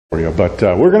But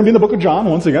we're going to be in the book of John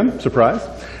once again, surprise.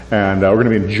 And we're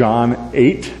going to be in John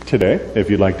 8 today. If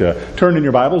you'd like to turn in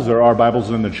your Bibles, there are Bibles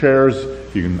in the chairs.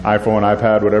 You can iPhone,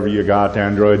 iPad, whatever you got,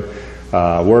 Android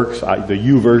works. The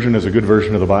U version is a good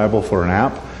version of the Bible for an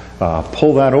app.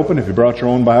 Pull that open if you brought your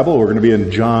own Bible. We're going to be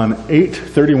in John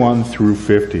 8:31 through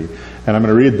 50. And I'm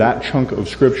going to read that chunk of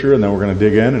Scripture, and then we're going to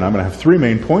dig in, and I'm going to have three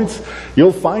main points.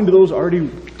 You'll find those already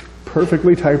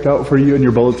perfectly typed out for you in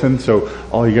your bulletin, so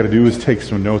all you got to do is take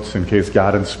some notes in case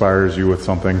God inspires you with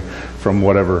something from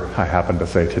whatever I happen to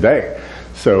say today.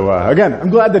 So again, I'm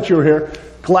glad that you're here.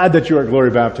 Glad that you're at Glory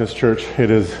Baptist Church.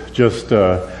 It is just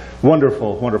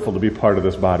wonderful to be part of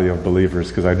this body of believers,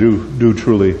 because I do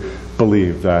truly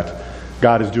believe that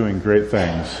God is doing great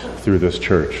things through this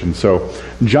church. And so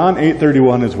John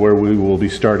 8:31 is where we will be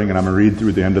starting, and I'm going to read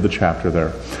through the end of the chapter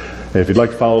there. If you'd like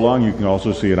to follow along, you can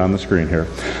also see it on the screen here.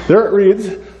 There it reads,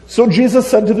 "So Jesus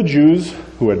said to the Jews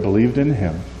who had believed in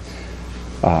him,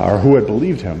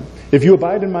 if you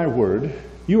abide in my word,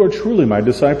 you are truly my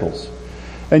disciples,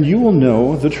 and you will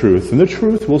know the truth, and the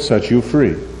truth will set you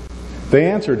free." They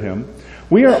answered him,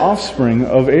 "We are offspring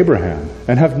of Abraham,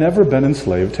 and have never been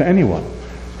enslaved to anyone.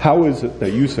 How is it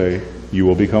that you say you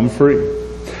will become free?"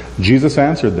 Jesus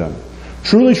answered them,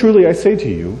 "Truly, truly, I say to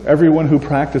you, everyone who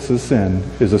practices sin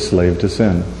is a slave to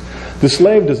sin. The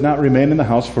slave does not remain in the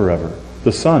house forever.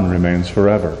 The Son remains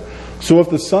forever. So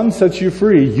if the Son sets you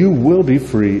free, you will be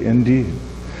free indeed.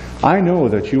 I know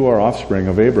that you are offspring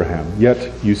of Abraham, yet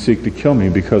you seek to kill me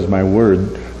because my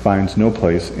word finds no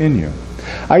place in you.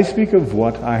 I speak of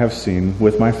what I have seen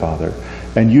with my Father,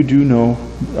 and you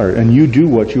do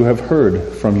what you have heard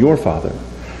from your father.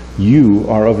 You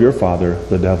are of your father,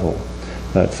 the devil."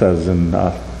 That says in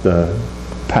the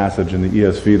passage in the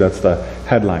ESV, that's the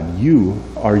headline. You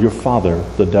are your father,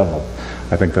 the devil.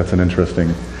 I think that's an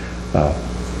interesting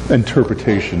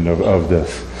interpretation of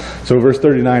this. So verse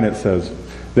 39 it says,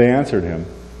 "They answered him,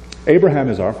 'Abraham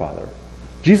is our father.'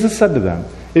 Jesus said to them,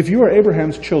 'If you are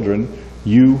Abraham's children,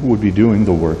 you would be doing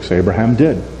the works Abraham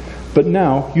did. But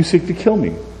now you seek to kill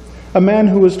me, a man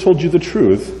who has told you the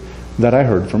truth that I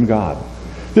heard from God.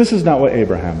 This is not what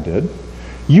Abraham did.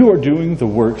 You are doing the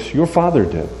works your father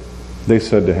did.' They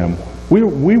said to him,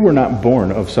 we were not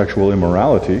born of sexual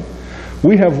immorality.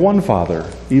 We have one Father,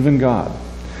 even God."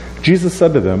 Jesus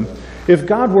said to them, "If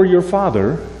God were your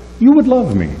Father, you would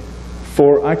love me,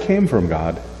 for I came from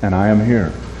God, and I am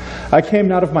here. I came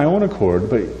not of my own accord,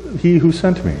 but he who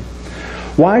sent me.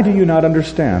 Why do you not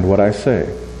understand what I say?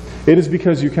 It is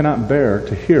because you cannot bear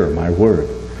to hear my word.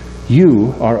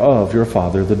 You are of your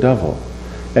father the devil,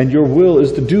 and your will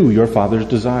is to do your father's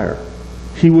desire.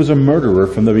 He was a murderer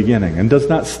from the beginning and does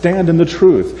not stand in the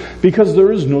truth, because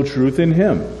there is no truth in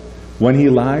him. When he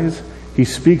lies, he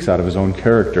speaks out of his own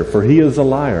character, for he is a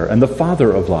liar and the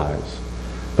father of lies.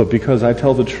 But because I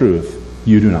tell the truth,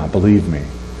 you do not believe me.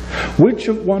 Which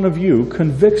one of you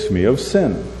convicts me of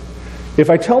sin? If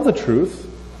I tell the truth,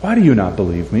 why do you not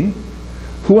believe me?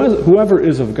 Whoever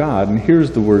is of God and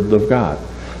hears the word of God.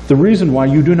 The reason why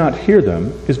you do not hear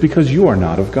them is because you are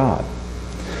not of God."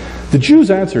 The Jews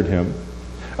answered him,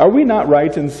 "Are we not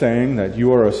right in saying that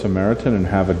you are a Samaritan and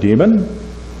have a demon?"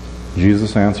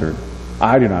 Jesus answered,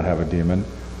 "I do not have a demon,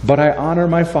 but I honor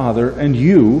my Father, and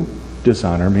you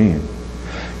dishonor me.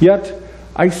 Yet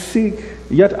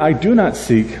I do not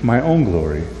seek my own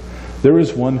glory. There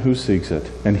is one who seeks it,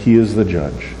 and he is the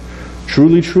judge.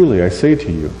 Truly, truly, I say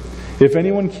to you, if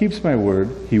anyone keeps my word,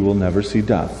 he will never see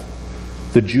death."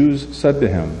 The Jews said to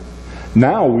him,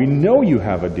 "Now we know you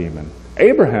have a demon.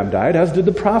 Abraham died, as did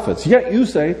the prophets. Yet you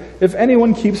say, if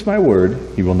anyone keeps my word,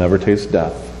 he will never taste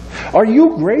death. Are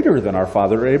you greater than our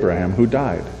father Abraham, who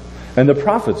died, and the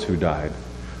prophets who died?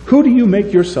 Who do you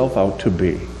make yourself out to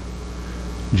be?"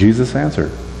 Jesus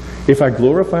answered, "If I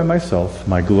glorify myself,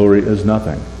 my glory is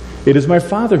nothing. It is my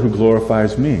Father who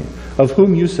glorifies me, of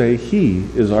whom you say he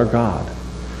is our God.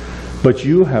 But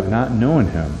you have not known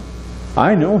him.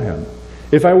 I know him.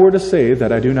 If I were to say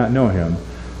that I do not know him,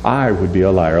 I would be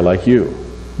a liar like you.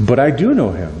 But I do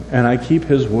know him, and I keep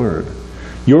his word.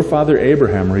 Your father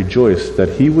Abraham rejoiced that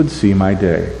he would see my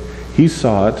day. He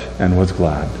saw it and was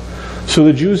glad." So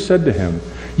the Jews said to him,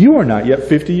 "You are not yet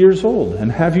 50 years old,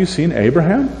 and have you seen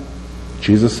Abraham?"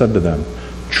 Jesus said to them,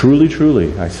 "Truly,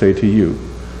 truly, I say to you,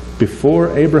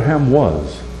 before Abraham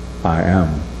was, I am."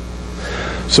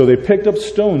 So they picked up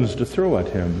stones to throw at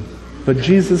him, but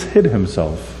Jesus hid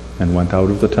himself and went out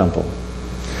of the temple.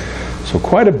 So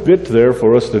quite a bit there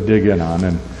for us to dig in on,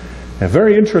 and a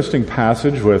very interesting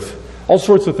passage with all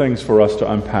sorts of things for us to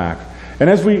unpack. And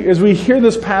as we hear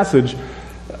this passage,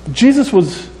 Jesus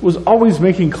was always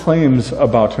making claims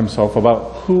about himself,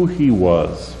 about who he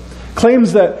was.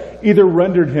 Claims that either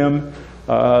rendered him,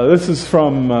 this is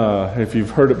from, if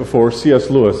you've heard it before, C.S.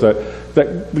 Lewis,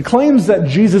 that the claims that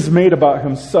Jesus made about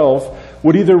himself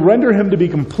would either render him to be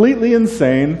completely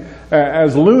insane,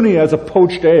 as loony as a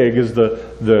poached egg is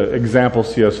the example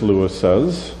C.S. Lewis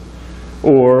says,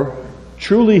 or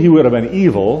truly he would have been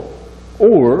evil,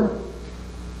 or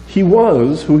he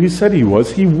was who he said he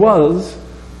was. He was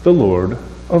the Lord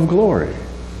of glory.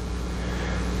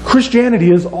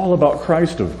 Christianity is all about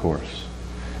Christ, of course.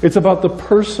 It's about the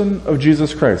person of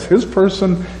Jesus Christ, his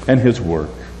person and his work,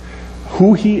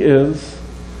 who he is,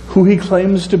 who he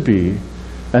claims to be,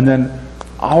 and then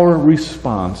our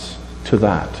response to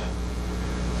that.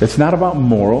 It's not about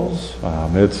morals.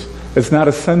 It's not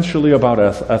essentially about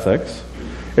ethics.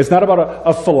 It's not about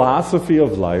a philosophy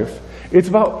of life. It's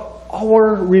about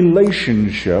our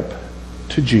relationship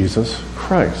to Jesus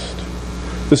Christ.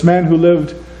 This man who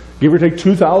lived, give or take,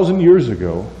 2,000 years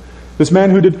ago. This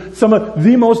man who did some of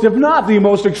the most, if not the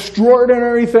most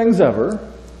extraordinary things ever.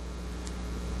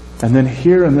 And then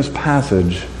here in this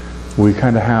passage, we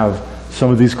kind of have some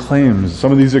of these claims,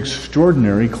 some of these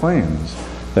extraordinary claims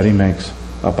that he makes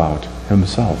about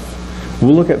himself.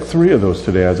 We'll look at 3 of those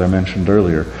today, as I mentioned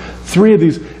earlier. 3 of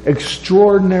these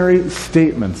extraordinary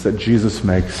statements that Jesus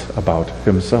makes about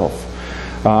himself.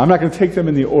 I'm not going to take them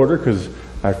in the order because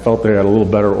I felt they had a little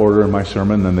better order in my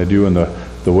sermon than they do in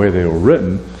the way they were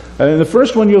written. And the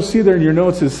first one you'll see there in your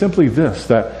notes is simply this,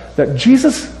 that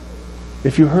Jesus,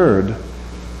 if you heard,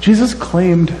 Jesus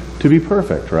claimed to be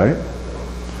perfect, right?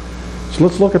 So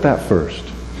let's look at that first.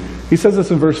 He says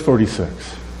this in verse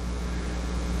 46.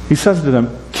 He says to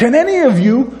them, "Can any of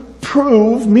you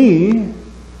prove me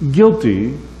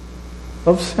guilty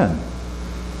of sin?"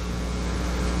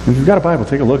 If you've got a Bible,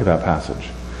 take a look at that passage.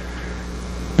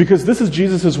 Because this is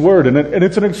Jesus' word, and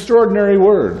it's an extraordinary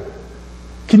word.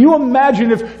 Can you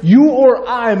imagine if you or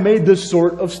I made this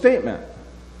sort of statement?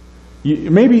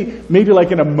 Maybe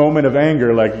like in a moment of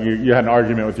anger, like you had an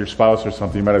argument with your spouse or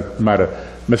something, you might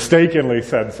have mistakenly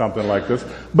said something like this.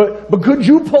 But could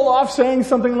you pull off saying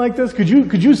something like this? Could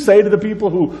you say to the people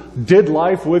who did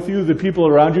life with you, the people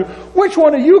around you, which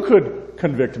one of you could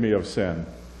convict me of sin?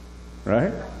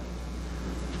 Right?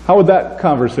 How would that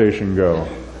conversation go?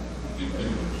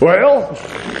 Well,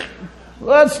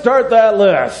 let's start that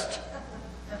list.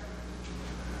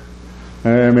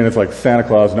 I mean, it's like Santa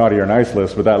Claus naughty or nice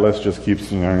list, but that list just keeps,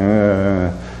 hold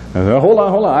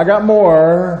on, I got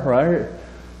more, right?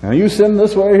 Now you sinned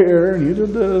this way here, and you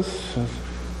did this.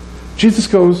 Jesus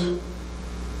goes,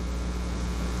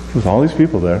 with all these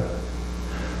people there,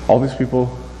 all these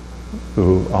people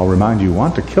who, I'll remind you,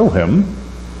 want to kill him,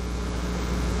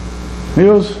 he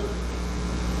goes,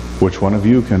 which one of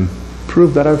you can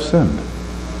prove that I've sinned?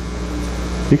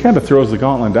 He kind of throws the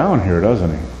gauntlet down here, doesn't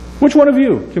he? Which one of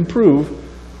you can prove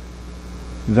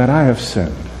that I have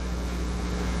sinned?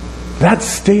 That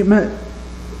statement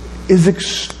is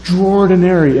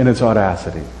extraordinary in its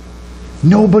audacity.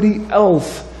 Nobody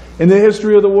else in the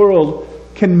history of the world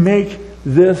can make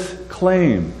this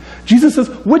claim. Jesus says,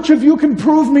 which of you can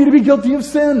prove me to be guilty of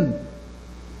sin?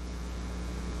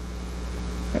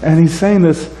 And he's saying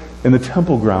this in the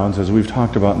temple grounds, as we've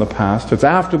talked about in the past. It's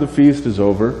after the feast is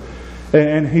over.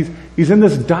 And he's in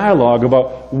this dialogue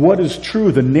about what is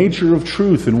true, the nature of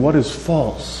truth, and what is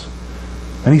false.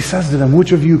 And he says to them,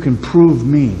 which of you can prove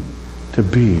me to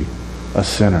be a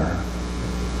sinner?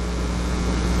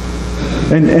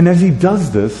 And as he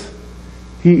does this,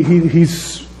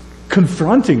 he's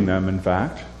confronting them, in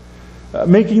fact,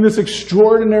 making this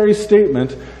extraordinary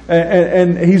statement.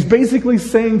 And he's basically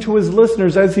saying to his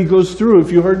listeners as he goes through,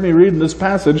 if you heard me read in this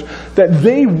passage, that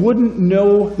they wouldn't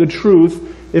know the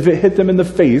truth if it hit them in the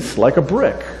face like a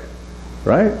brick,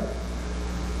 right?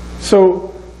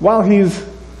 So while he's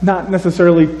not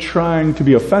necessarily trying to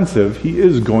be offensive, he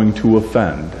is going to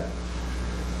offend.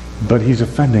 But he's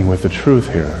offending with the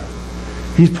truth here.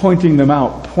 He's pointing them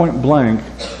out point blank.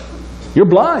 You're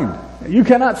blind. You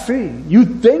cannot see. You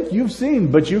think you've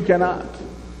seen, but you cannot.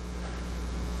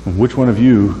 And which one of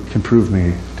you can prove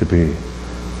me to be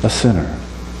a sinner?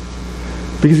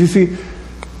 Because you see,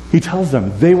 he tells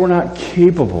them they were not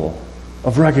capable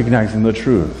of recognizing the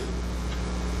truth.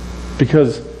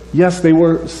 Because, yes, they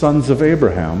were sons of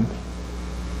Abraham.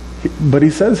 But he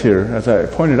says here, as I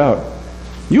pointed out,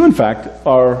 you in fact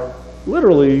are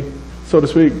literally, so to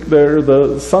speak, they're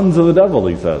the sons of the devil,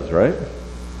 he says, right?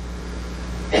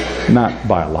 Not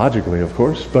biologically, of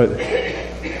course, but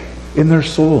in their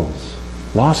souls,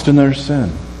 lost in their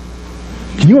sin.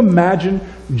 Can you imagine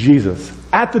Jesus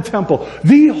at the temple,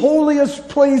 the holiest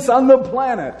place on the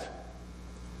planet,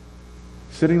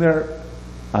 sitting there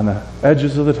on the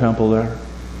edges of the temple there,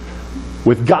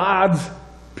 with God's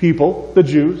people, the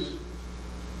Jews,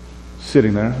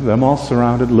 sitting there, them all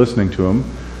surrounded, listening to him.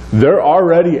 They're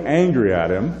already angry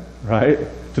at him, right?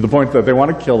 To the point that they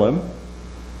want to kill him.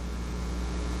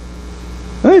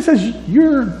 And he says,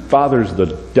 your father's the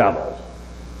devil.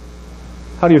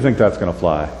 How do you think that's going to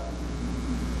fly?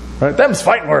 Right? Them's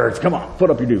fighting words. Come on, put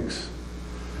up your dukes.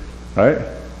 Right?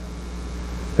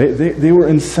 They were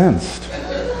incensed.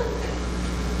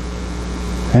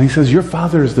 And he says, your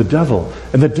father is the devil,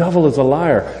 and the devil is a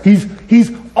liar.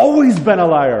 He's always been a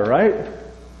liar, right?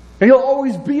 And he'll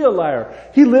always be a liar.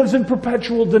 He lives in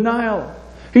perpetual denial.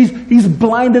 He's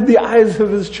blinded the eyes of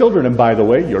his children. And by the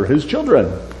way, you're his children.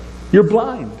 You're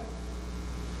blind.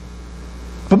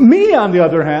 But me, on the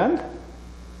other hand,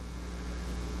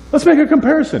 let's make a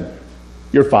comparison.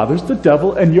 Your father's the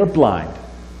devil and you're blind.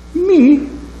 Me,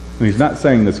 and he's not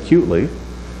saying this cutely,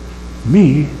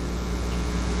 me,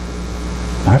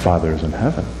 my Father is in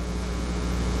heaven.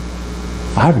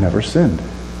 I've never sinned.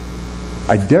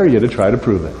 I dare you to try to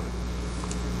prove it.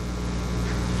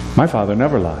 My Father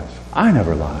never lies. I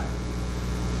never lie.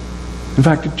 In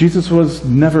fact, Jesus was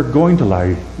never going to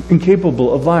lie,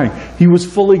 incapable of lying. He was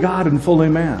fully God and fully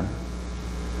man.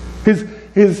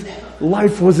 His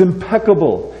life was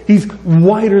impeccable. He's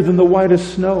whiter than the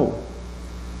whitest snow.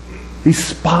 He's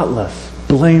spotless,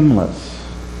 blameless.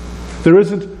 There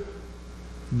isn't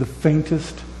the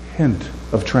faintest hint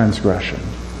of transgression.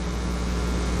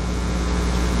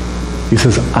 He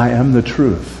says, I am the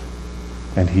truth.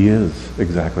 And he is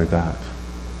exactly that.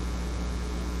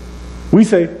 We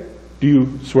say, do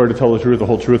you swear to tell the truth, the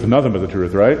whole truth, and nothing but the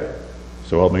truth, right?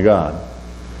 So help me God.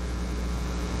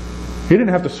 He didn't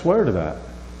have to swear to that.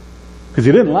 Because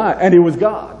he didn't lie, and he was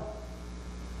God.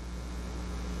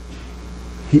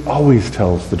 He always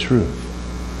tells the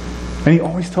truth. And he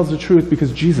always tells the truth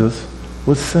because Jesus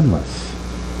was sinless.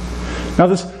 Now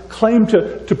this claim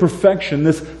to perfection,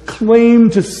 this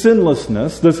claim to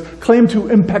sinlessness, this claim to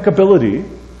impeccability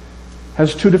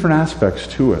has two different aspects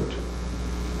to it.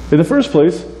 In the first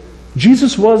place,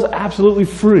 Jesus was absolutely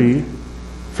free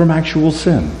from actual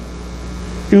sin.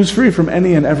 He was free from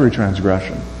any and every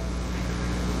transgression.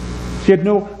 He had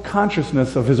no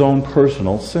consciousness of his own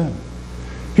personal sin.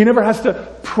 He never has to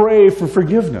pray for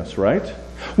forgiveness, right?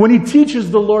 When he teaches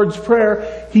the Lord's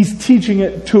Prayer, he's teaching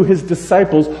it to his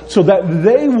disciples so that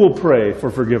they will pray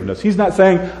for forgiveness. He's not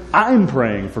saying, I'm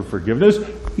praying for forgiveness.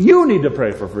 You need to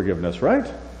pray for forgiveness,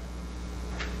 right?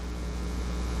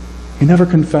 He never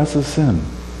confesses sin.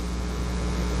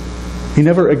 He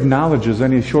never acknowledges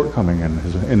any shortcoming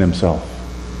in himself.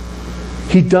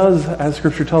 He does, as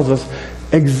Scripture tells us,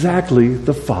 exactly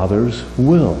the Father's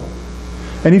will.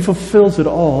 And he fulfills it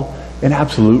all in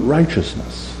absolute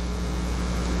righteousness.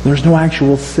 There's no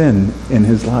actual sin in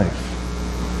his life.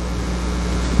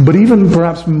 But even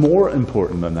perhaps more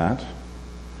important than that,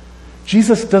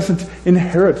 Jesus doesn't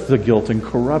inherit the guilt and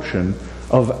corruption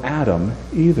of Adam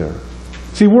either.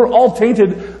 See, we're all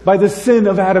tainted by the sin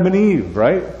of Adam and Eve,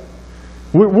 right?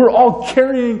 We're all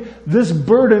carrying this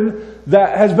burden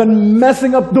that has been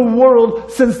messing up the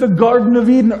world since the Garden of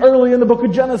Eden early in the book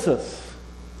of Genesis.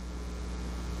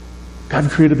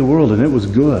 God created the world and it was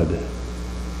good.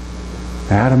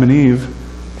 Adam and Eve,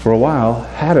 for a while,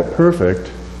 had it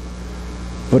perfect,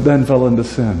 but then fell into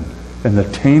sin. And the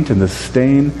taint and the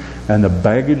stain and the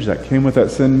baggage that came with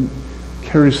that sin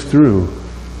carries through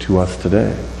to us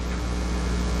today.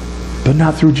 But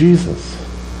not through Jesus.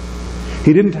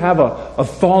 He didn't have a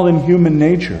fallen human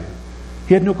nature.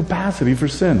 He had no capacity for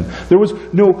sin. There was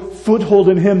no foothold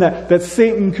in him that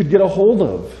Satan could get a hold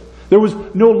of. There was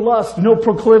no lust, no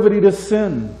proclivity to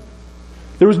sin.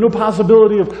 There was no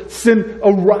possibility of sin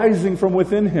arising from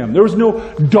within him. There was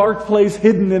no dark place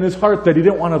hidden in his heart that he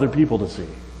didn't want other people to see.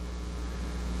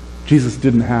 Jesus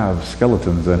didn't have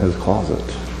skeletons in his closet.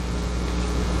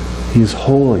 He's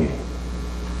holy.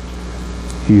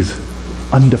 He's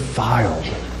undefiled.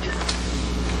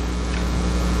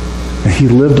 And he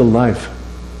lived a life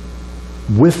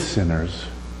with sinners,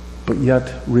 but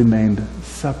yet remained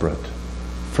separate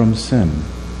from sin.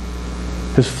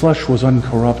 His flesh was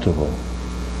uncorruptible.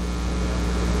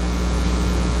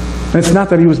 And it's not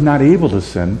that he was not able to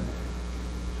sin,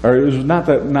 or it was not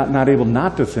that not able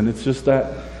not to sin, it's just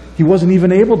that he wasn't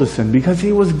even able to sin because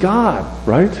he was God,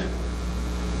 right?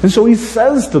 And so he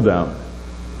says to them,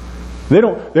 they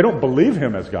don't believe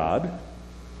him as God,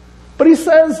 but he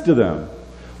says to them,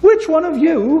 which one of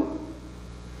you,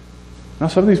 now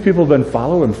some of these people have been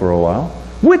following for a while,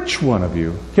 which one of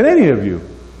you, can any of you,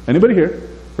 anybody here,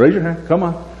 raise your hand, come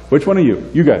on, which one of you,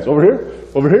 you guys,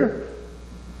 over here,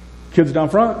 kids down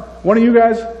front, one of you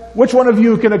guys, which one of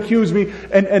you can accuse me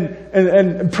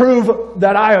and prove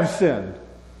that I have sinned?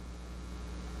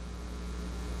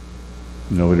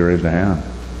 Nobody raised a hand.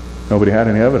 Nobody had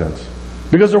any evidence.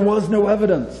 Because there was no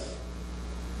evidence.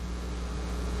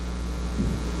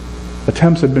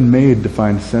 Attempts had been made to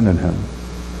find sin in him.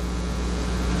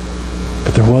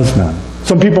 But there was none.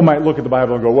 Some people might look at the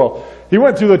Bible and go, well, he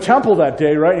went through the temple that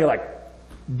day, right? He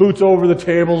boots over the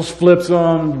tables, flips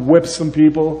them, whips some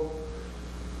people.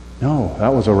 No, that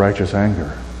was a righteous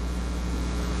anger.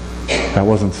 That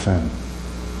wasn't sin.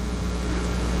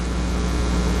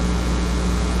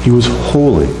 He was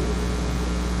holy.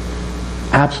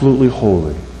 Absolutely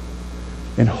holy.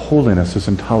 And holiness is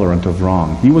intolerant of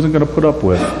wrong. He wasn't going to put up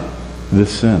with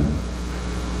this sin.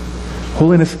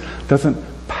 Holiness doesn't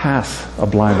pass a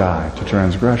blind eye to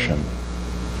transgression.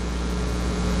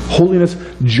 Holiness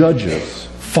judges.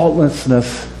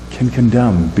 Faultlessness can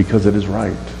condemn because it is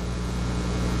right.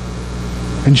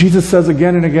 And Jesus says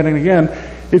again and again and again,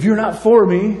 if you're not for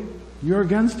me, you're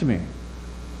against me.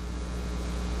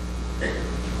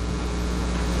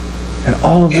 And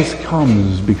all of this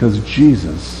comes because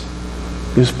Jesus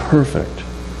is perfect.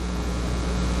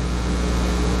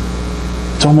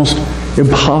 It's almost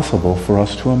impossible for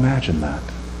us to imagine that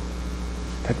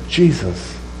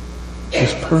Jesus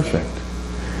is perfect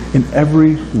in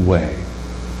every way.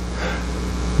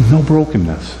 No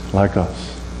brokenness like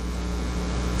us.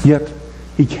 Yet,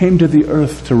 he came to the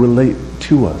earth to relate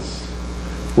to us.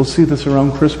 We'll see this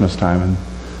around Christmas time and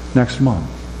next month.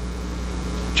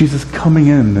 Jesus coming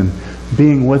in and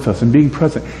being with us and being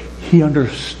present. He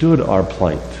understood our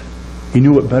plight. He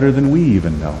knew it better than we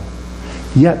even know.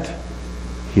 Yet,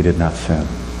 he did not sin.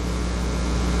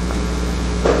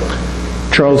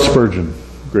 Charles Spurgeon,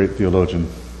 great theologian,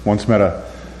 once met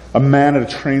a man at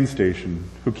a train station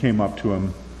who came up to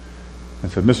him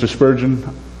and said, Mr. Spurgeon,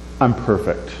 I'm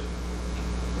perfect.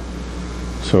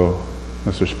 So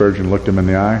Mr. Spurgeon looked him in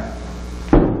the eye,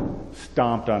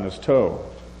 stomped on his toe.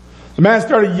 The man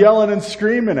started yelling and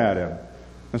screaming at him.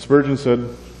 And Spurgeon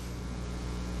said,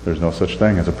 there's no such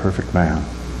thing as a perfect man.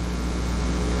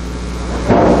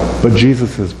 But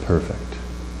Jesus is perfect.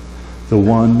 The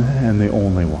one and the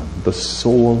only one. The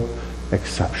sole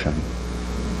exception.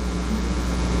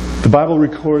 The Bible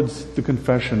records the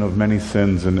confession of many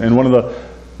sins, and one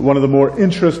of the more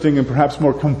interesting and perhaps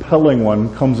more compelling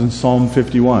one comes in Psalm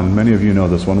 51. Many of you know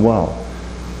this one well.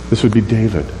 This would be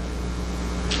David.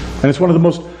 And it's one of the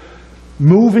most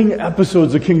moving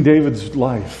episodes of King David's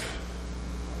life,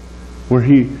 where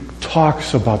he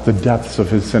talks about the depths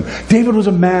of his sin. David was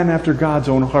a man after God's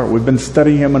own heart. We've been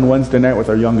studying him on Wednesday night with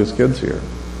our youngest kids here.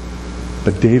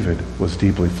 But David was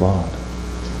deeply flawed.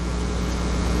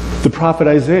 The prophet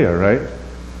Isaiah, right?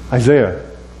 Isaiah,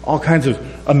 all kinds of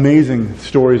amazing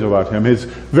stories about him. He's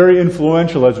very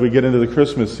influential as we get into the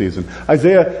Christmas season.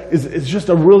 Isaiah is just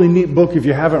a really neat book. If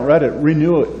you haven't read it,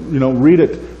 renew it, read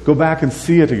it, go back and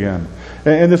see it again.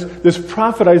 And this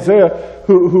prophet Isaiah,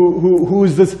 who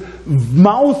is this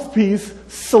mouthpiece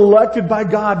selected by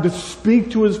God to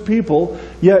speak to his people,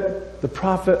 yet the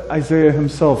prophet Isaiah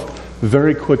himself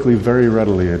very quickly, very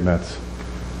readily admits,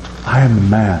 I am a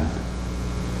man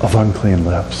of unclean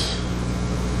lips.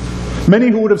 Many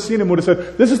who would have seen him would have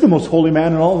said, this is the most holy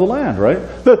man in all of the land, right?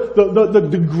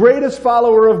 The greatest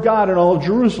follower of God in all of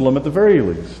Jerusalem at the very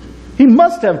least. He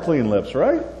must have clean lips,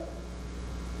 right?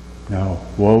 No,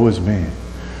 woe is me.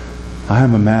 I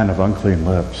am a man of unclean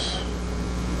lips.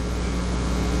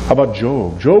 How about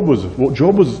Job? Job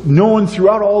was known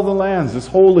throughout all the lands, this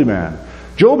holy man.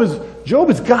 Job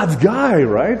is God's guy,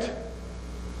 right?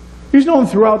 He's known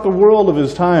throughout the world of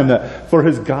his time for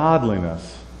his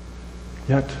godliness.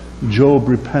 Yet Job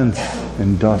repents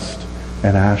in dust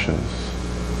and ashes.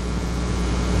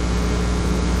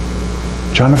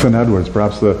 Jonathan Edwards,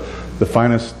 perhaps the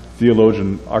finest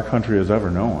theologian our country has ever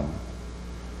known,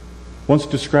 once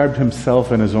described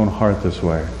himself in his own heart this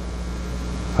way.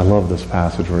 I love this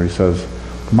passage where he says,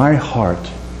 my heart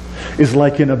is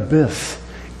like an abyss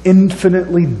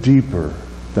infinitely deeper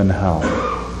than hell.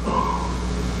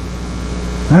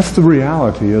 That's the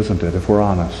reality, isn't it, if we're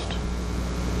honest?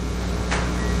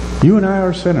 You and I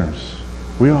are sinners.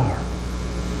 We are.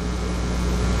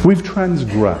 We've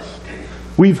transgressed.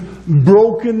 We've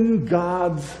broken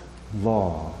God's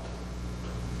law.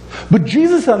 But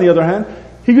Jesus, on the other hand,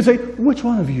 he could say, which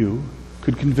one of you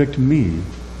could convict me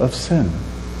of sin?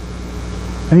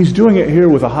 And he's doing it here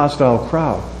with a hostile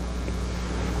crowd.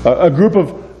 A group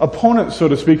of opponents, so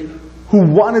to speak, who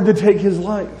wanted to take his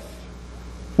life.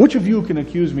 Which of you can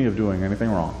accuse me of doing anything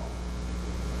wrong?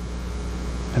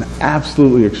 An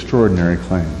absolutely extraordinary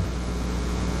claim.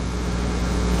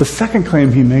 The second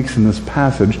claim he makes in this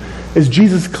passage is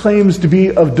Jesus claims to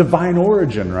be of divine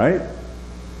origin, right?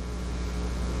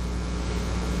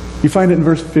 You find it in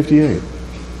verse 58.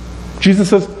 Jesus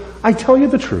says, I tell you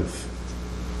the truth.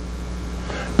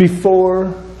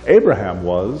 Before Abraham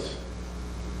was,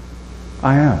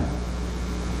 I am.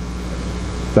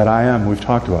 That I am, we've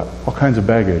talked about. All kinds of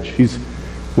baggage.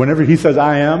 Whenever he says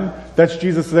I am, that's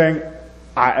Jesus saying,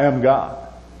 I am God.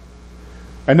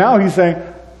 And now he's saying,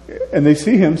 and they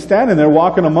see him standing there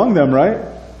walking among them, right?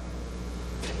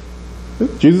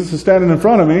 Jesus is standing in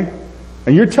front of me,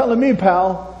 and you're telling me,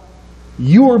 pal,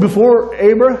 you were before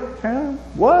Abraham?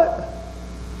 What?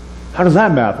 How does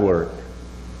that math work?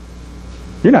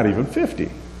 You're not even 50.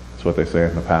 That's what they say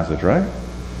in the passage, right?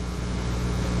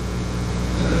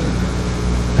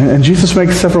 And Jesus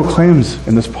makes several claims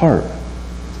in this part.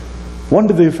 One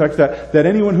to the effect that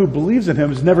anyone who believes in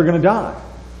him is never going to die.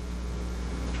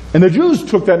 And the Jews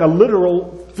took that in a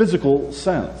literal, physical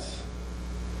sense.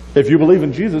 If you believe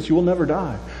in Jesus, you will never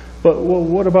die. But well,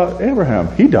 what about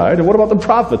Abraham? He died. And what about the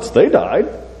prophets? They died.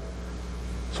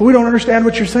 So we don't understand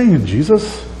what you're saying,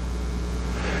 Jesus.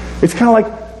 It's kind of like,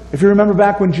 if you remember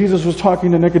back when Jesus was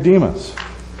talking to Nicodemus,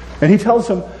 and he tells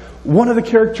him, one of the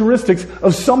characteristics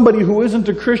of somebody who isn't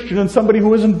a Christian and somebody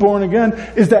who isn't born again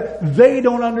is that they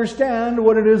don't understand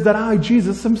what it is that I,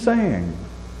 Jesus, am saying.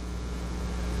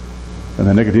 And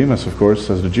then Nicodemus, of course,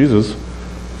 says to Jesus,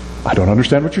 I don't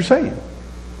understand what you're saying.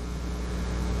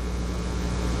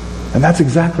 And that's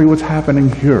exactly what's happening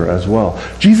here as well.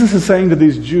 Jesus is saying to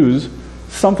these Jews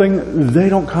something they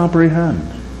don't comprehend.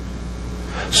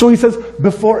 So he says,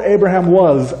 before Abraham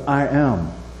was, I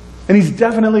am. And he's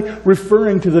definitely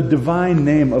referring to the divine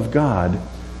name of God.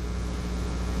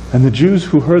 And the Jews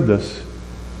who heard this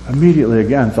immediately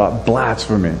again thought,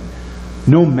 blasphemy.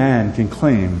 No man can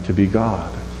claim to be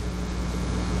God.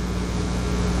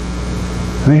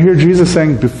 And they hear Jesus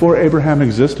saying, before Abraham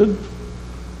existed,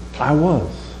 I was.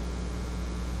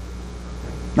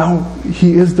 Now,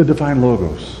 he is the divine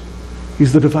Logos.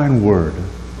 He's the divine Word.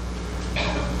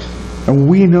 And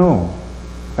we know,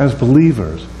 as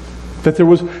believers, that there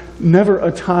was never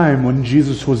a time when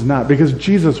Jesus was not, because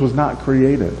Jesus was not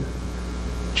created.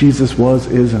 Jesus was,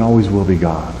 is, and always will be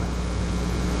God.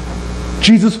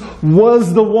 Jesus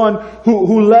was the one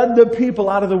who led the people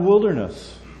out of the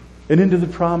wilderness and into the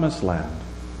promised land.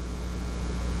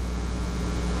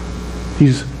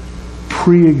 He's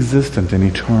pre-existent and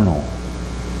eternal.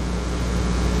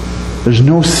 There's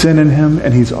no sin in him,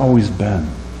 and he's always been.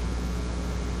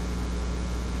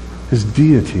 His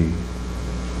deity,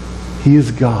 he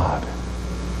is God.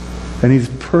 And he's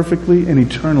perfectly and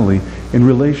eternally in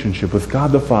relationship with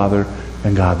God the Father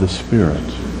and God the Spirit.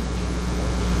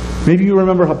 Maybe you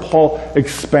remember how Paul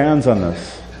expands on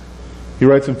this. He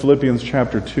writes in Philippians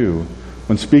chapter 2,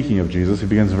 when speaking of Jesus, he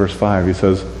begins in verse 5. He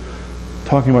says,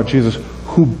 talking about Jesus,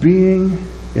 who being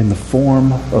in the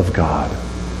form of God.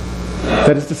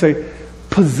 That is to say,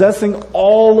 possessing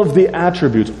all of the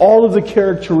attributes, all of the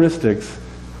characteristics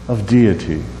of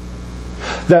deity.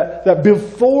 That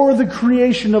before the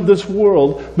creation of this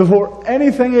world, before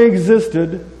anything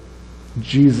existed,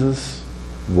 Jesus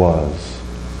was.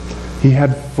 He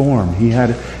had form. He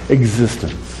had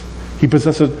existence. He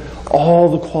possessed all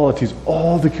the qualities,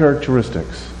 all the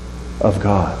characteristics of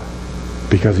God,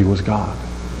 because he was God.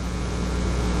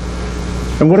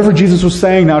 And whatever Jesus was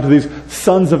saying now to these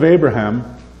sons of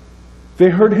Abraham, they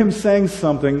heard him saying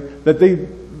something that they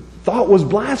thought was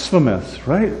blasphemous,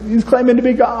 right? He's claiming to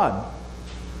be God.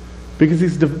 Because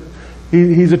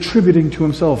he's attributing to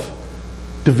himself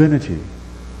divinity,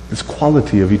 this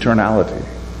quality of eternality.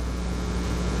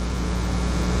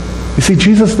 You see,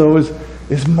 Jesus, though,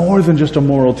 is more than just a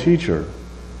moral teacher.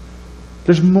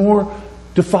 There's more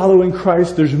to following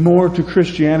Christ. There's more to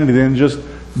Christianity than just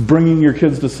bringing your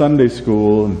kids to Sunday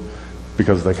school and,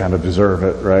 because they kind of deserve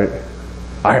it, right?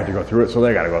 I had to go through it, so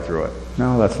they got to go through it.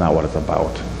 No, that's not what it's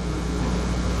about.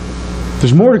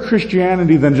 There's more to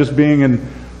Christianity than just being in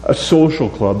a social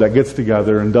club that gets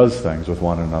together and does things with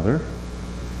one another.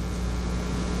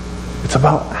 It's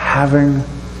about having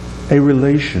a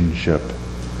relationship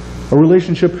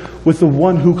with the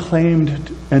one who claimed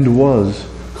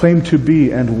to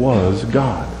be and was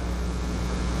God.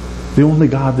 The only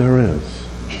God there is.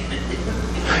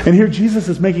 And here Jesus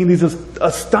is making these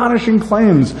astonishing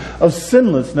claims of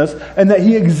sinlessness and that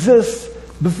he exists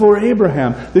before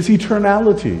Abraham, this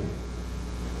eternality.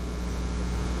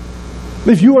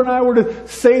 If you and I were to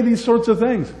say these sorts of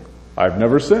things, I've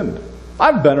never sinned.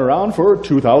 I've been around for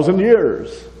 2,000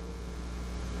 years.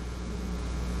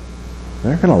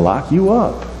 They're going to lock you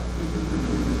up.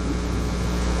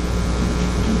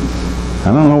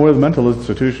 I don't know where the mental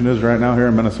institution is right now here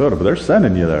in Minnesota, but they're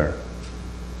sending you there.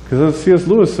 Because as C.S.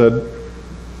 Lewis said,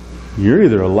 you're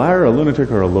either a liar, a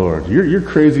lunatic, or a lord. You're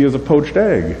crazy as a poached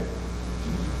egg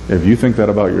if you think that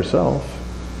about yourself.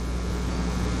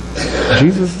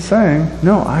 Jesus is saying,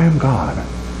 no, I am God.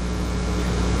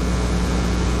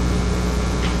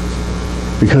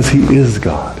 Because he is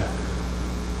God.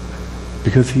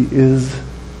 Because he is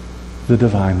the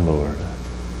divine Lord.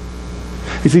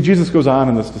 You see, Jesus goes on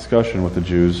in this discussion with the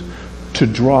Jews to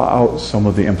draw out some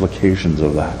of the implications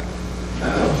of that.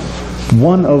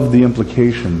 One of the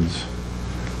implications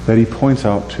that he points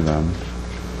out to them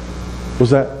was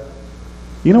that,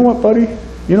 you know what, buddy?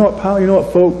 You know what, pal? You know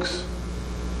what, folks?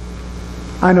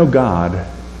 I know God,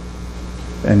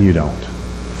 and you don't.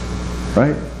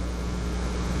 Right?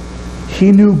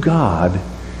 He knew God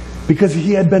because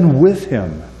he had been with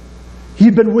him. He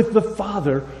had been with the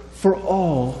Father for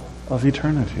all of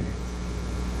eternity.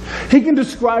 He can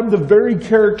describe the very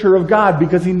character of God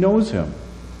because he knows him.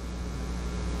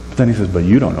 But then he says, but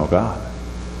you don't know God.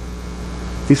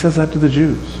 He says that to the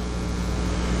Jews.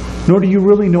 Nor do you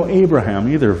really know Abraham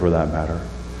either, for that matter.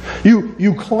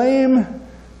 You claim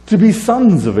to be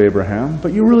sons of Abraham,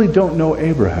 but you really don't know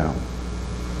Abraham.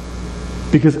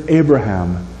 Because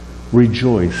Abraham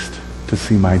rejoiced to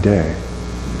see my day.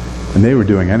 And they were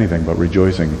doing anything but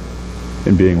rejoicing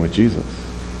in being with Jesus.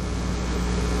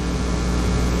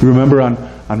 You remember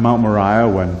on Mount Moriah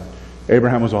when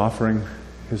Abraham was offering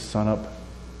his son up,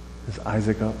 his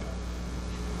Isaac up?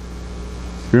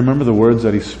 You remember the words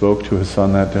that he spoke to his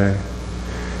son that day?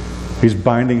 He's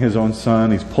binding his own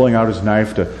son. He's pulling out his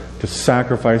knife to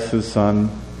sacrifice his son.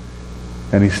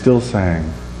 And he's still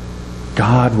saying,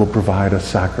 God will provide a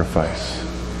sacrifice,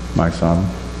 my son.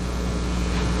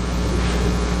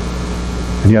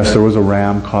 And yes, there was a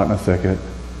ram caught in a thicket.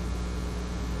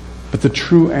 But the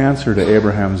true answer to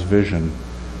Abraham's vision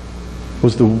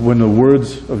was when the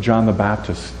words of John the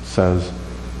Baptist says,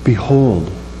 behold,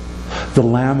 the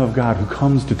Lamb of God who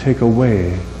comes to take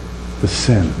away the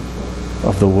sin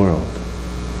of the world.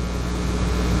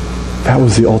 That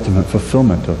was the ultimate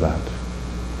fulfillment of that.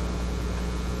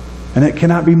 And it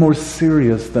cannot be more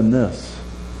serious than this.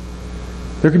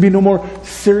 There can be no more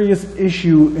serious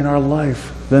issue in our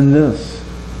life than this.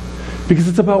 Because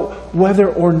it's about whether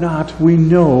or not we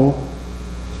know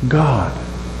God.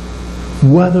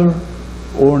 Whether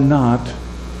or not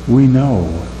we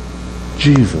know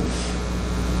Jesus.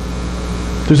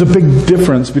 There's a big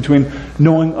difference between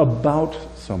knowing about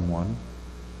someone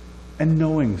and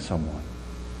knowing someone.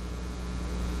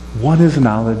 One is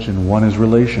knowledge and one is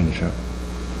relationship.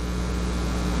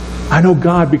 I know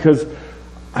God because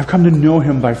I've come to know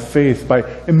him by faith, by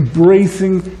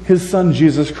embracing his son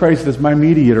Jesus Christ as my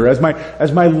mediator, as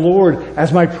my Lord,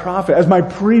 as my prophet, as my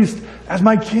priest, as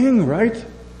my king, right?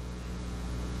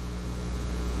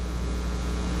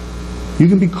 You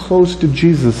can be close to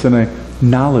Jesus in a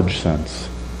knowledge sense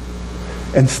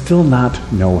and still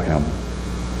not know him.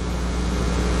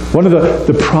 One of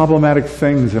the problematic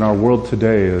things in our world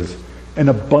today is an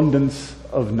abundance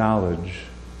of knowledge,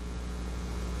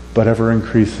 but ever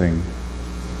increasing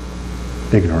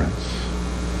ignorance.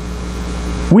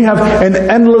 We have an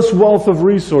endless wealth of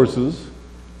resources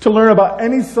to learn about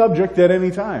any subject at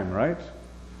any time, right?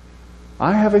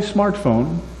 I have a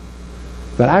smartphone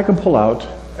that I can pull out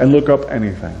and look up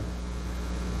anything.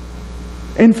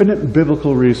 Infinite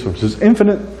biblical resources,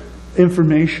 infinite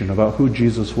information about who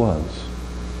Jesus was.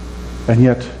 And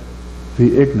yet,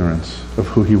 the ignorance of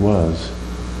who he was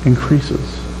increases.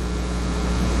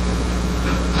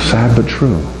 Sad but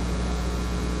true.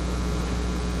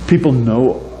 People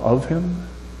know of him,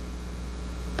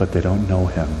 but they don't know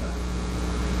him.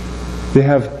 They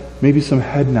have maybe some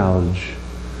head knowledge,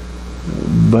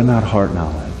 but not heart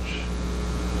knowledge.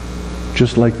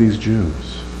 Just like these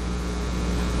Jews.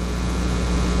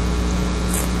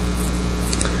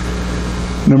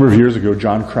 A number of years ago,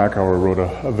 John Krakauer wrote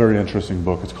a very interesting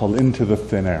book. It's called Into the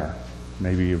Thin Air.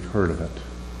 Maybe you've heard of it.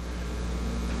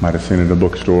 Might have seen it in a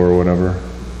bookstore or whatever.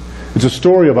 It's a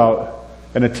story about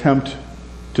an attempt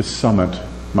to summit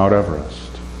Mount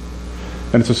Everest.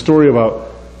 And it's a story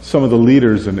about some of the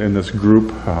leaders in this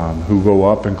group who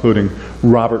go up, including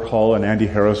Robert Hull and Andy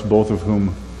Harris, both of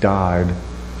whom died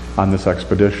on this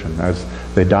expedition. As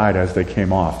they died as they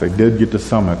came off. They did get to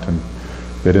summit, and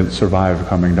they didn't survive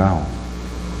coming down.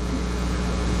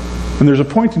 And there's a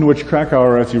point in which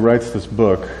Krakauer, as he writes this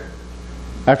book,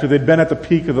 after they'd been at the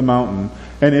peak of the mountain,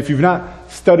 and if you've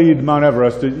not studied Mount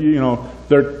Everest, you know,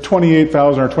 they're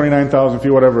 28,000 or 29,000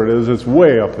 feet, whatever it is, it's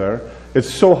way up there.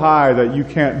 It's so high that you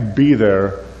can't be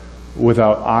there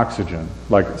without oxygen,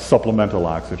 like supplemental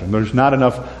oxygen. There's not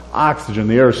enough oxygen.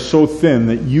 The air is so thin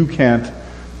that you can't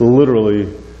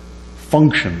literally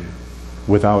function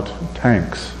without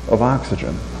tanks of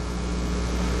oxygen.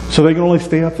 So they can only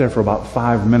stay up there for about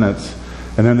 5 minutes,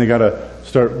 and then they got to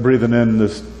start breathing in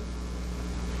this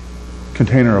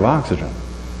container of oxygen.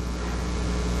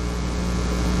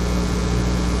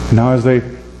 Now as they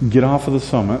get off of the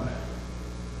summit,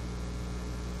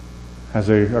 as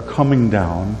they are coming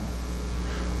down,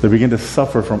 they begin to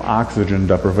suffer from oxygen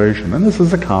deprivation. And this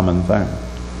is a common thing.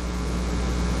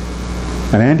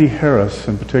 And Andy Harris,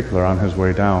 in particular, on his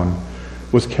way down,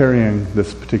 was carrying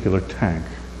this particular tank.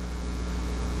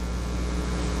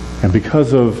 And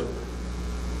because of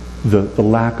the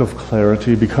lack of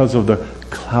clarity, because of the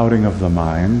clouding of the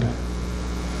mind,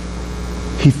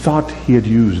 he thought he had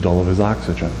used all of his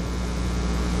oxygen.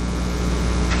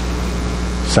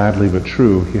 Sadly but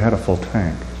true, he had a full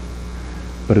tank.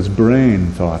 But his brain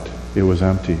thought it was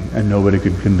empty, and nobody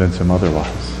could convince him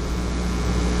otherwise.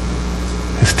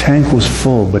 His tank was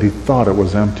full, but he thought it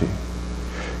was empty.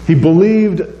 He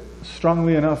believed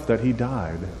strongly enough that he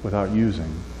died without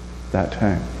using that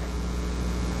tank.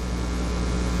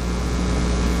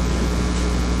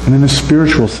 And in a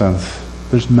spiritual sense,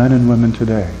 there's men and women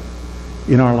today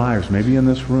in our lives, maybe in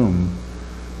this room,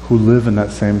 who live in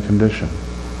that same condition.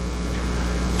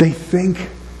 They think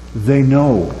they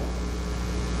know,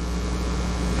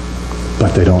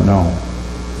 but they don't know.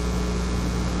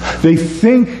 They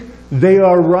think they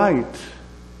are right,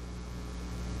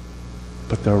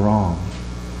 but they're wrong.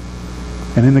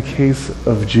 And in the case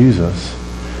of Jesus,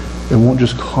 it won't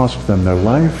just cost them their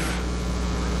life,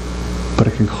 but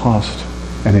it can cost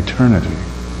an eternity.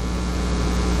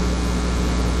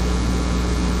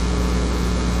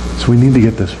 So we need to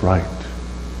get this right.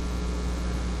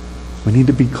 We need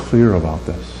to be clear about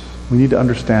this. We need to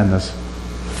understand this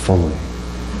fully.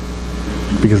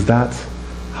 Because that's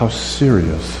how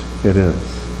serious it is.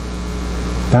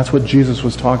 That's what Jesus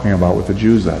was talking about with the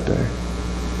Jews that day.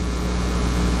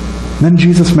 And then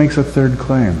Jesus makes a third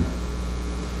claim.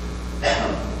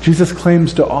 Jesus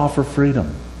claims to offer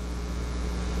freedom.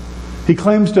 He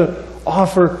claims to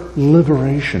offer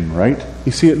liberation, right?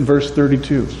 You see it in verse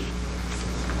 32.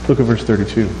 Look at verse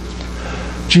 32.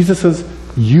 Jesus says,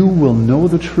 "You will know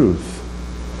the truth,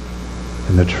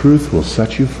 and the truth will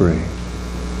set you free."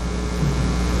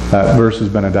 That verse has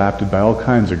been adapted by all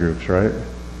kinds of groups, right?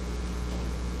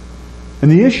 And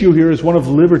the issue here is one of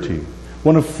liberty,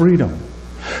 one of freedom.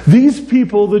 These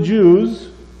people, the Jews,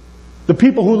 the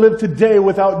people who live today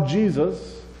without Jesus,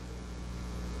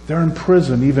 they're in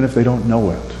prison even if they don't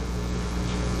know it.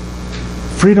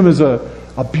 Freedom is a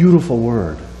beautiful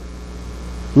word.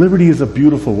 Liberty is a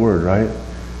beautiful word, right?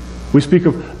 We speak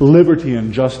of liberty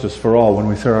and justice for all when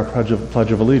we say our Pledge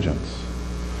of Allegiance.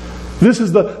 This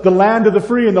is the land of the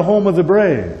free and the home of the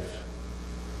brave.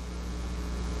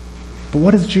 But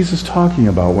what is Jesus talking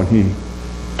about when he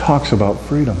talks about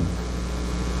freedom?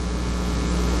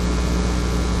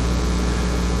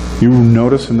 You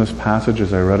notice in this passage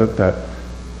as I read it that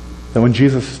when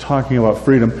Jesus is talking about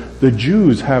freedom, the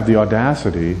Jews have the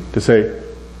audacity to say,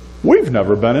 "We've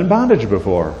never been in bondage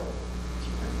before."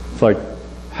 It's like,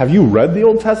 have you read the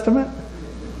Old Testament?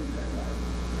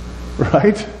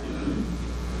 Right?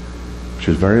 Which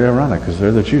is very ironic because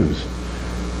they're the Jews.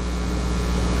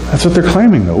 That's what they're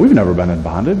claiming though. We've never been in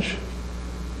bondage.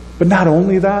 But not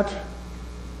only that,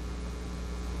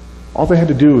 all they had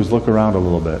to do was look around a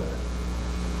little bit.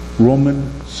 Roman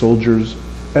soldiers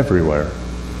everywhere.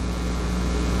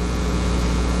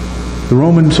 The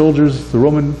Roman soldiers, the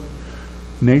Roman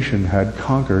nation had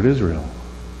conquered Israel.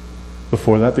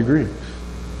 Before that, the Greeks.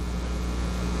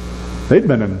 They'd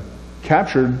been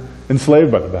captured,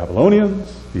 enslaved by the Babylonians,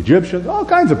 the Egyptians, all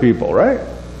kinds of people, right?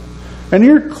 And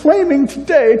you're claiming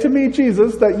today to me,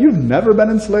 Jesus, that you've never been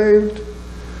enslaved?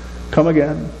 Come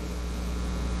again.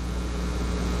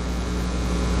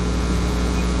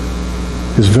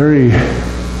 His very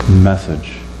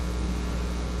message,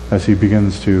 as he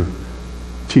begins to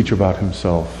teach about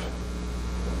himself,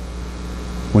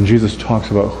 when Jesus talks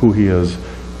about who he is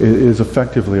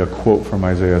effectively a quote from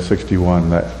Isaiah 61,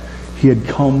 that he had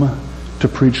come to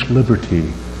preach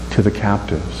liberty to the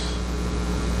captives.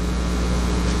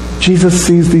 Jesus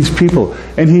sees these people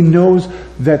and he knows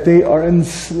that they are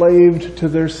enslaved to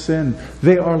their sin.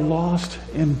 They are lost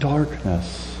in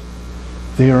darkness.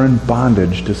 They are in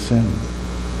bondage to sin.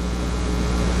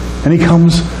 And he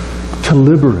comes to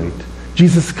liberate.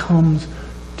 Jesus comes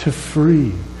to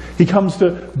free. He comes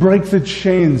to break the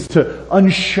chains, to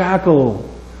unshackle,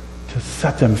 to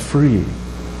set them free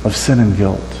of sin and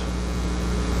guilt.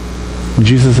 And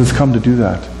Jesus has come to do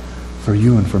that for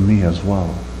you and for me as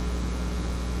well.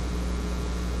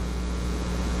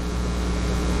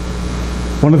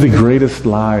 One of the greatest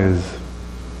lies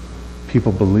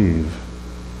people believe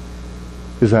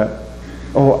is that,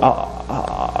 oh,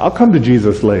 I'll come to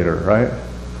Jesus later, right?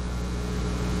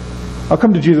 I'll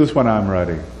come to Jesus when I'm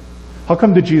ready. I'll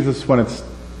come to Jesus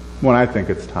when I think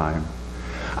it's time.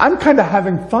 I'm kind of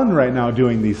having fun right now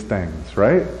doing these things,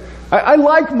 right? I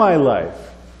like my life.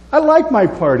 I like my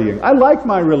partying. I like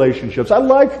my relationships. I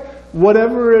like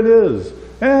whatever it is.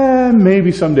 And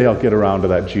maybe someday I'll get around to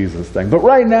that Jesus thing. But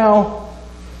right now,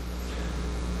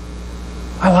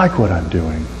 I like what I'm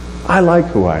doing. I like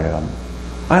who I am.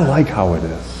 I like how it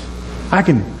is. I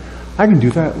can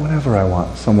do that whenever I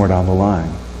want, somewhere down the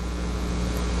line.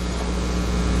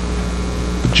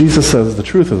 But Jesus says the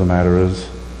truth of the matter is,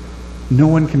 no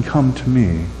one can come to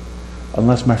me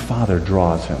unless my Father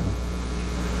draws him.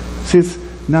 See, it's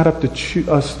not up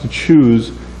to us to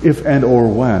choose if and or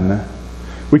when.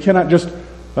 We cannot just,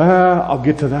 I'll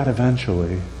get to that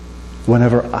eventually,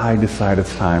 whenever I decide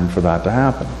it's time for that to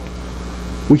happen.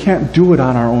 We can't do it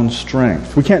on our own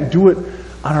strength. We can't do it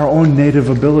on our own native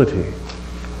ability.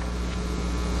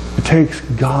 It takes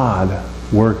God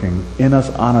working in us,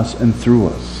 on us, and through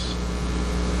us.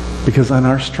 Because on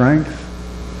our strength,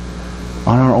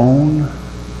 on our own,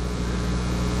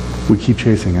 we keep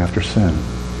chasing after sin.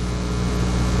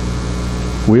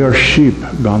 We are sheep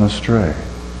gone astray.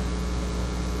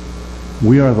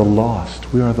 We are the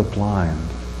lost. We are the blind.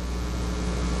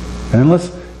 And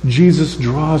unless Jesus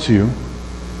draws you,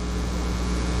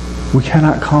 we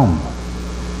cannot come.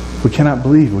 We cannot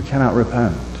believe. We cannot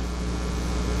repent.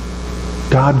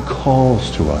 God calls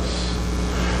to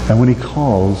us. And when He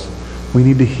calls, we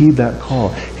need to heed that call.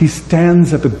 He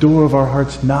stands at the door of our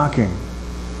hearts knocking,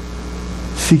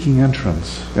 seeking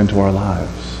entrance into our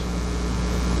lives.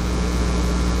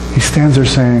 He stands there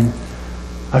saying,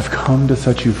 I've come to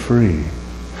set you free.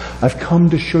 I've come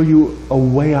to show you a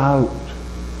way out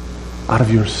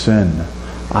of your sin,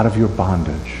 out of your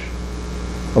bondage,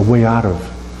 a way out of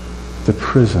the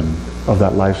prison of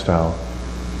that lifestyle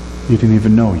you didn't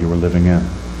even know you were living in.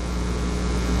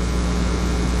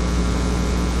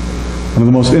 One of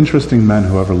the most interesting men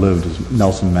who ever lived is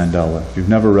Nelson Mandela. If you've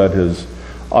never read his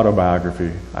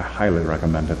autobiography, I highly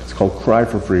recommend it. It's called Cry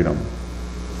for Freedom.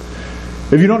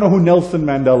 If you don't know who Nelson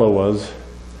Mandela was,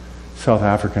 South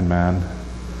African man,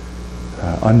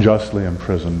 unjustly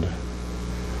imprisoned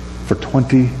for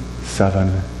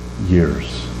 27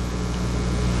 years.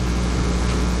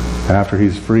 And after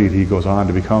he's freed, he goes on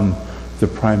to become the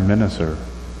Prime Minister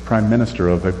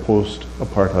of a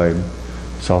post-apartheid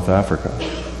South Africa.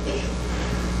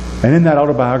 And in that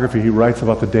autobiography, he writes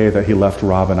about the day that he left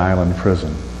Robben Island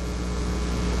prison.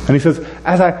 And he says,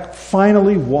 as I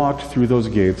finally walked through those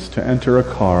gates to enter a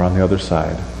car on the other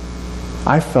side,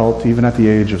 I felt, even at the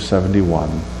age of 71,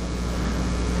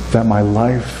 that my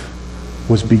life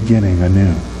was beginning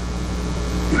anew.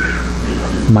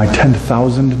 My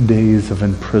 10,000 days of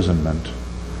imprisonment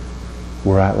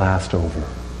were at last over.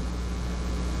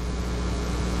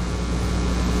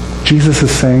 Jesus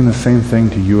is saying the same thing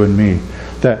to you and me,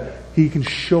 that He can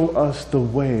show us the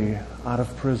way out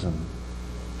of prison.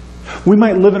 We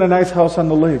might live in a nice house on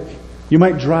the lake. You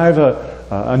might drive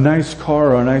a nice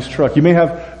car or a nice truck. You may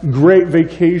have great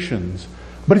vacations.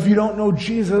 But if you don't know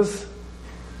Jesus,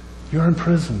 you're in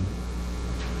prison.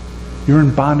 You're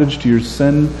in bondage to your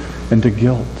sin and to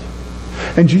guilt.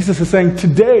 And Jesus is saying,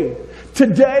 today,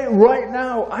 right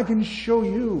now, I can show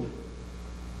you.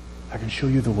 I can show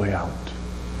you the way out.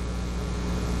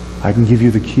 I can give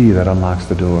you the key that unlocks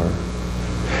the door.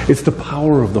 It's the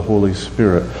power of the Holy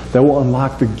Spirit that will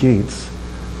unlock the gates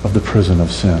of the prison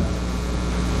of sin.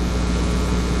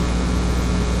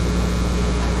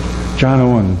 John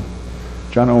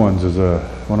Owens is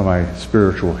one of my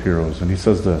spiritual heroes, and he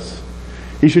says this.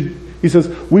 He says,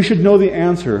 we should know the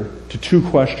answer to two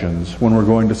questions when we're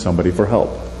going to somebody for help.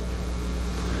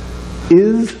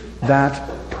 Is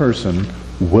that person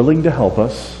willing to help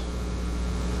us?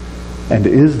 And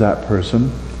is that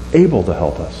person able to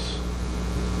help us?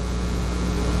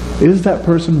 Is that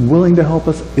person willing to help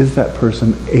us? Is that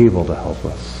person able to help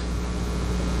us?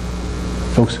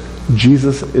 Folks,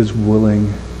 Jesus is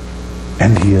willing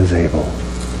and He is able.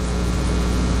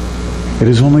 It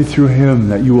is only through Him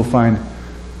that you will find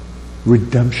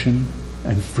redemption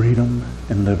and freedom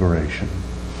and liberation.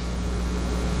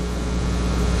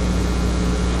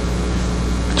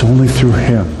 It's only through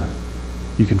Him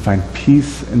you can find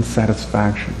peace and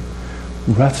satisfaction,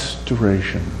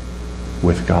 restoration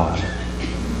with God.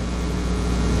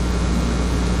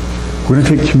 We're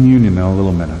going to take communion in a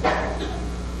little minute.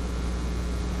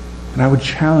 And I would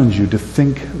challenge you to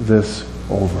think this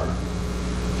over.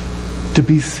 To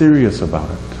be serious about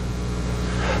it.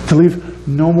 To leave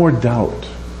no more doubt.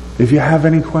 If you have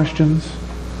any questions,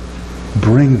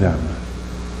 bring them.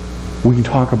 We can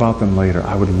talk about them later.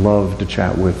 I would love to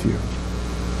chat with you.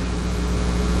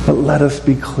 But let us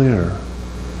be clear.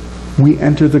 We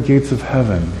enter the gates of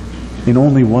heaven in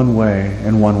only one way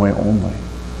and one way only.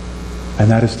 And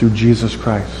that is through Jesus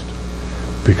Christ.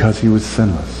 Because he was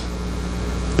sinless.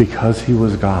 Because he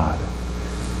was God.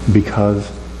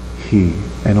 Because he,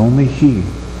 and only he,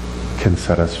 can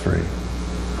set us free.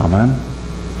 Amen?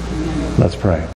 Let's pray.